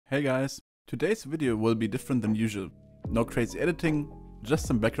Hey guys, today's video will be different than usual. No crazy editing, just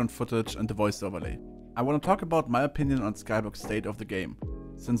some background footage and a voice overlay. I want to talk about my opinion on Skyblock's state of the game.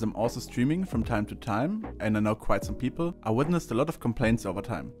 Since I'm also streaming from time to time, and I know quite some people, I witnessed a lot of complaints over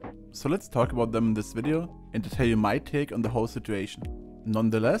time. So let's talk about them in this video and to tell you my take on the whole situation.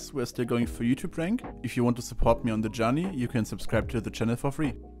 Nonetheless, we're still going for YouTube rank. If you want to support me on the journey, you can subscribe to the channel for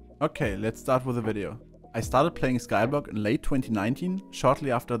free. Okay, let's start with the video. I started playing Skyblock in late 2019,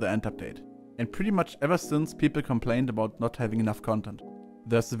 shortly after the end update. And pretty much ever since, people complained about not having enough content.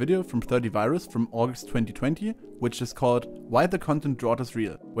 There's a video from 30virus from August 2020, which is called Why the Content Drought is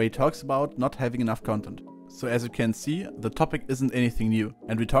Real, where he talks about not having enough content. So as you can see, the topic isn't anything new,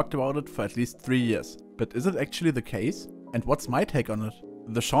 and we talked about it for at least 3 years. But is it actually the case? And what's my take on it?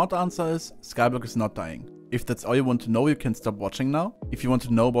 The short answer is, Skyblock is not dying. If that's all you want to know, you can stop watching now. If you want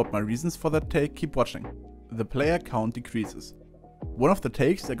to know about my reasons for that take, keep watching. The player count decreases. One of the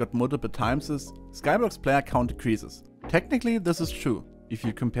takes I got multiple times is, Skyblock's player count decreases. Technically, this is true. If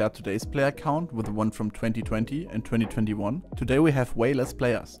you compare today's player count with the one from 2020 and 2021, today we have way less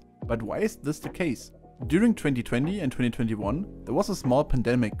players. But why is this the case? During 2020 and 2021, there was a small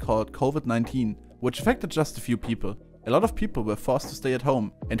pandemic called COVID-19, which affected just a few people. A lot of people were forced to stay at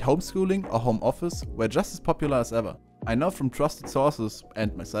home, and homeschooling or home office were just as popular as ever. I know from trusted sources,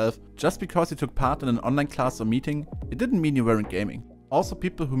 and myself, just because you took part in an online class or meeting, it didn't mean you weren't gaming. Also,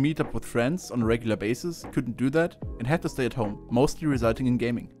 people who meet up with friends on a regular basis couldn't do that and had to stay at home, mostly resulting in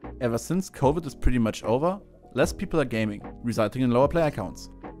gaming. Ever since COVID is pretty much over, less people are gaming, resulting in lower player counts.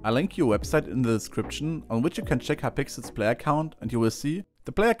 I'll link you a website in the description on which you can check Hypixel's player count, and you will see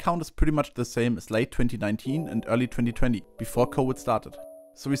the player count is pretty much the same as late 2019 and early 2020, before COVID started.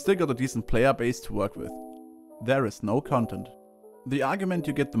 So we still got a decent player base to work with. There is no content. The argument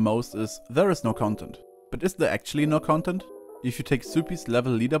you get the most is, there is no content. But is there actually no content? If you take Soopy's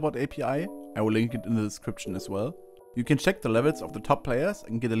Level Leaderboard API, I will link it in the description as well, you can check the levels of the top players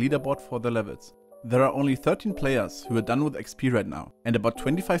and get a leaderboard for the levels. There are only 13 players who are done with XP right now, and about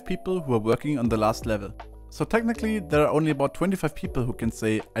 25 people who are working on the last level. So technically, there are only about 25 people who can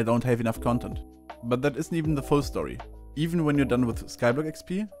say, I don't have enough content. But that isn't even the full story. Even when you're done with Skyblock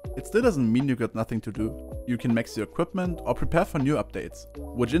XP, it still doesn't mean you got nothing to do. You can max your equipment or prepare for new updates,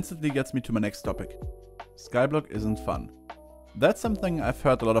 which instantly gets me to my next topic. Skyblock isn't fun. That's something I've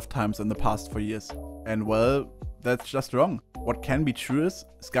heard a lot of times in the past for years. And well, that's just wrong. What can be true is,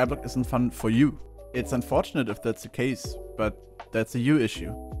 Skyblock isn't fun for you. It's unfortunate if that's the case, but that's a you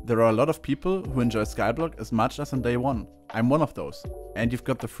issue. There are a lot of people who enjoy Skyblock as much as on day one. I'm one of those. And you've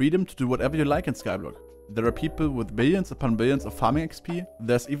got the freedom to do whatever you like in Skyblock. There are people with billions upon billions of farming XP,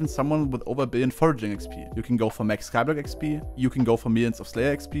 there's even someone with over a billion foraging XP. You can go for max Skyblock XP, you can go for millions of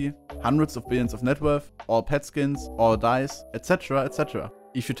Slayer XP, hundreds of billions of net worth, all pet skins, all dice, etc, etc.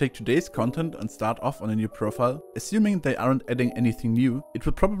 If you take today's content and start off on a new profile, assuming they aren't adding anything new, it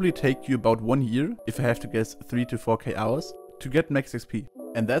will probably take you about 1 year, if I have to guess 3 to 4k hours, to get max XP.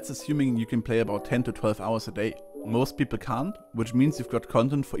 And that's assuming you can play about 10 to 12 hours a day. Most people can't, which means you've got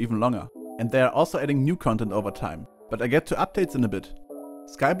content for even longer. And they are also adding new content over time. But I get to updates in a bit.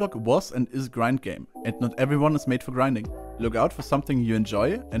 Skyblock was and is a grind game, and not everyone is made for grinding. Look out for something you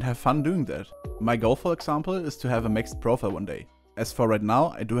enjoy and have fun doing that. My goal, for example, is to have a maxed profile one day. As for right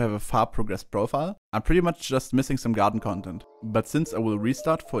now, I do have a far progressed profile. I'm pretty much just missing some garden content. But since I will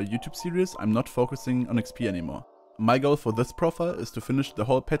restart for a YouTube series, I'm not focusing on XP anymore. My goal for this profile is to finish the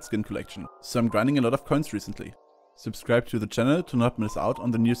whole pet skin collection, so I'm grinding a lot of coins recently. Subscribe to the channel to not miss out on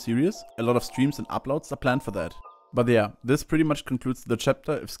the new series, a lot of streams and uploads are planned for that. But yeah, this pretty much concludes the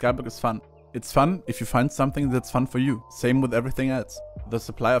chapter if Skyblock is fun. It's fun if you find something that's fun for you, same with everything else. The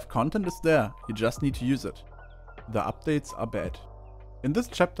supply of content is there, you just need to use it. The updates are bad. In this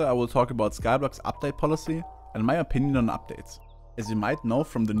chapter I will talk about Skyblock's update policy and my opinion on updates. As you might know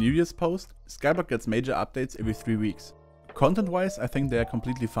from the New Year's post, Skyblock gets major updates every 3 weeks. Content-wise, I think they are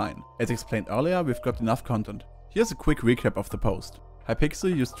completely fine. As explained earlier, we've got enough content. Here's a quick recap of the post.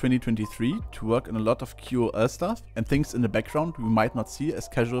 Hypixel used 2023 to work on a lot of QoL stuff and things in the background we might not see as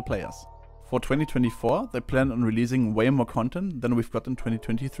casual players. For 2024, they plan on releasing way more content than we've got in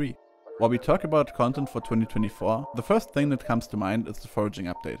 2023. While we talk about content for 2024, the first thing that comes to mind is the foraging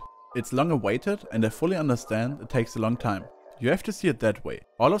update. It's long awaited and I fully understand it takes a long time. You have to see it that way.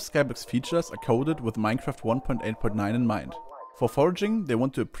 All of Skyblock's features are coded with Minecraft 1.8.9 in mind. For foraging, they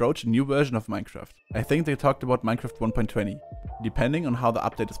want to approach a new version of Minecraft. I think they talked about Minecraft 1.20. Depending on how the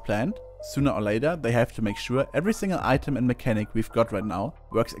update is planned, sooner or later they have to make sure every single item and mechanic we've got right now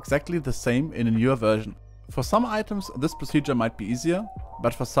works exactly the same in a newer version. For some items this procedure might be easier,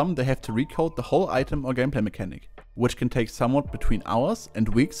 but for some they have to recode the whole item or gameplay mechanic. which can take somewhat between hours and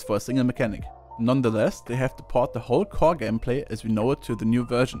weeks for a single mechanic. Nonetheless, they have to port the whole core gameplay as we know it to the new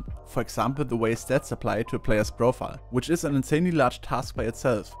version. For example, the way stats apply to a player's profile, which is an insanely large task by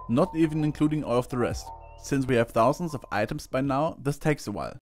itself, not even including all of the rest. Since we have thousands of items by now, this takes a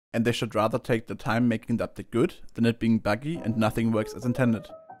while. And they should rather take the time making the update good than it being buggy and nothing works as intended.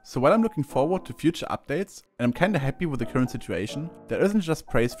 So while I'm looking forward to future updates and I'm kinda happy with the current situation, there isn't just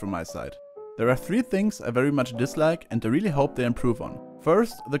praise from my side. There are 3 things I very much dislike and I really hope they improve on.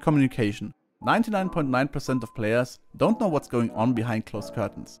 First, the communication. 99.9% of players don't know what's going on behind closed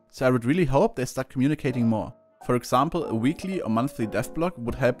curtains, so I would really hope they start communicating more. For example, a weekly or monthly dev blog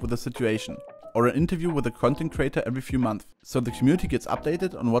would help with the situation, or an interview with a content creator every few months, so the community gets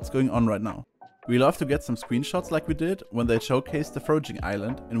updated on what's going on right now. We love to get some screenshots like we did when they showcased the foraging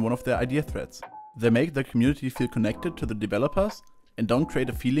island in one of their idea threads. They make the community feel connected to the developers and don't create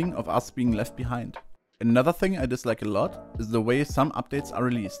a feeling of us being left behind. Another thing I dislike a lot is the way some updates are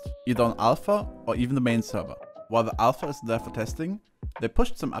released, either on alpha or even the main server. While the alpha is there for testing, they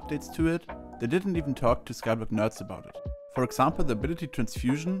pushed some updates to it, they didn't even talk to Skyblock nerds about it. For example, the ability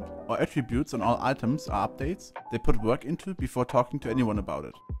transfusion or attributes on all items are updates they put work into before talking to anyone about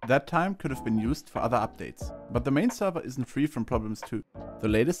it. That time could have been used for other updates. But the main server isn't free from problems too. The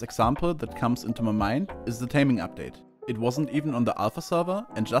latest example that comes into my mind is the taming update. It wasn't even on the alpha server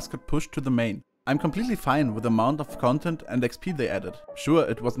and just got pushed to the main. I'm completely fine with the amount of content and XP they added. Sure,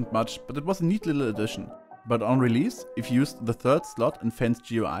 it wasn't much, but it was a neat little addition. But on release, if you used the 3rd slot in Fen's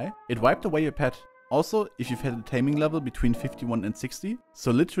GUI, it wiped away your pet. Also, if you've had a taming level between 51 and 60,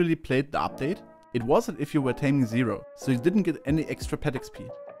 so literally played the update, it wasn't if you were taming 0, so you didn't get any extra pet XP.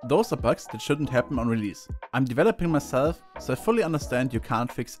 Those are bugs that shouldn't happen on release. I'm developing myself, so I fully understand you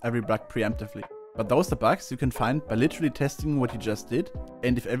can't fix every bug preemptively. But those are bugs you can find by literally testing what you just did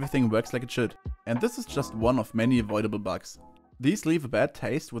and if everything works like it should. And this is just one of many avoidable bugs. These leave a bad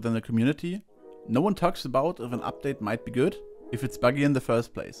taste within the community. No one talks about if an update might be good if it's buggy in the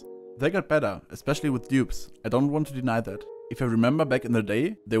first place. They got better, especially with dupes. I don't want to deny that. If I remember back in the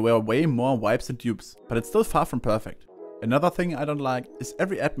day, there were way more wipes and dupes, but it's still far from perfect. Another thing I don't like is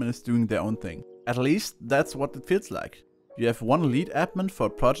every admin is doing their own thing. At least that's what it feels like. You have one lead admin for a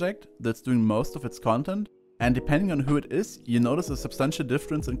project that's doing most of its content, and depending on who it is, you notice a substantial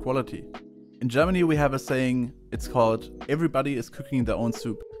difference in quality. In Germany we have a saying, it's called "everybody is cooking their own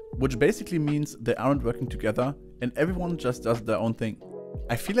soup," which basically means they aren't working together and everyone just does their own thing.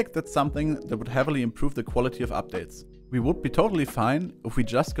 I feel like that's something that would heavily improve the quality of updates. We would be totally fine if we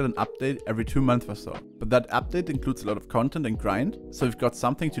just got an update every 2 months or so, but that update includes a lot of content and grind, so we've got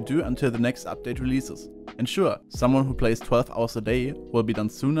something to do until the next update releases. And sure, someone who plays 12 hours a day will be done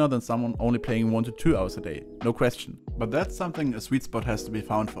sooner than someone only playing 1 to 2 hours a day, no question. But that's something a sweet spot has to be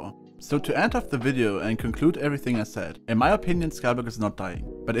found for. So to end off the video and conclude everything I said, in my opinion Skyblock is not dying,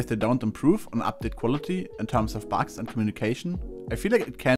 but if they don't improve on update quality in terms of bugs and communication, I feel like it can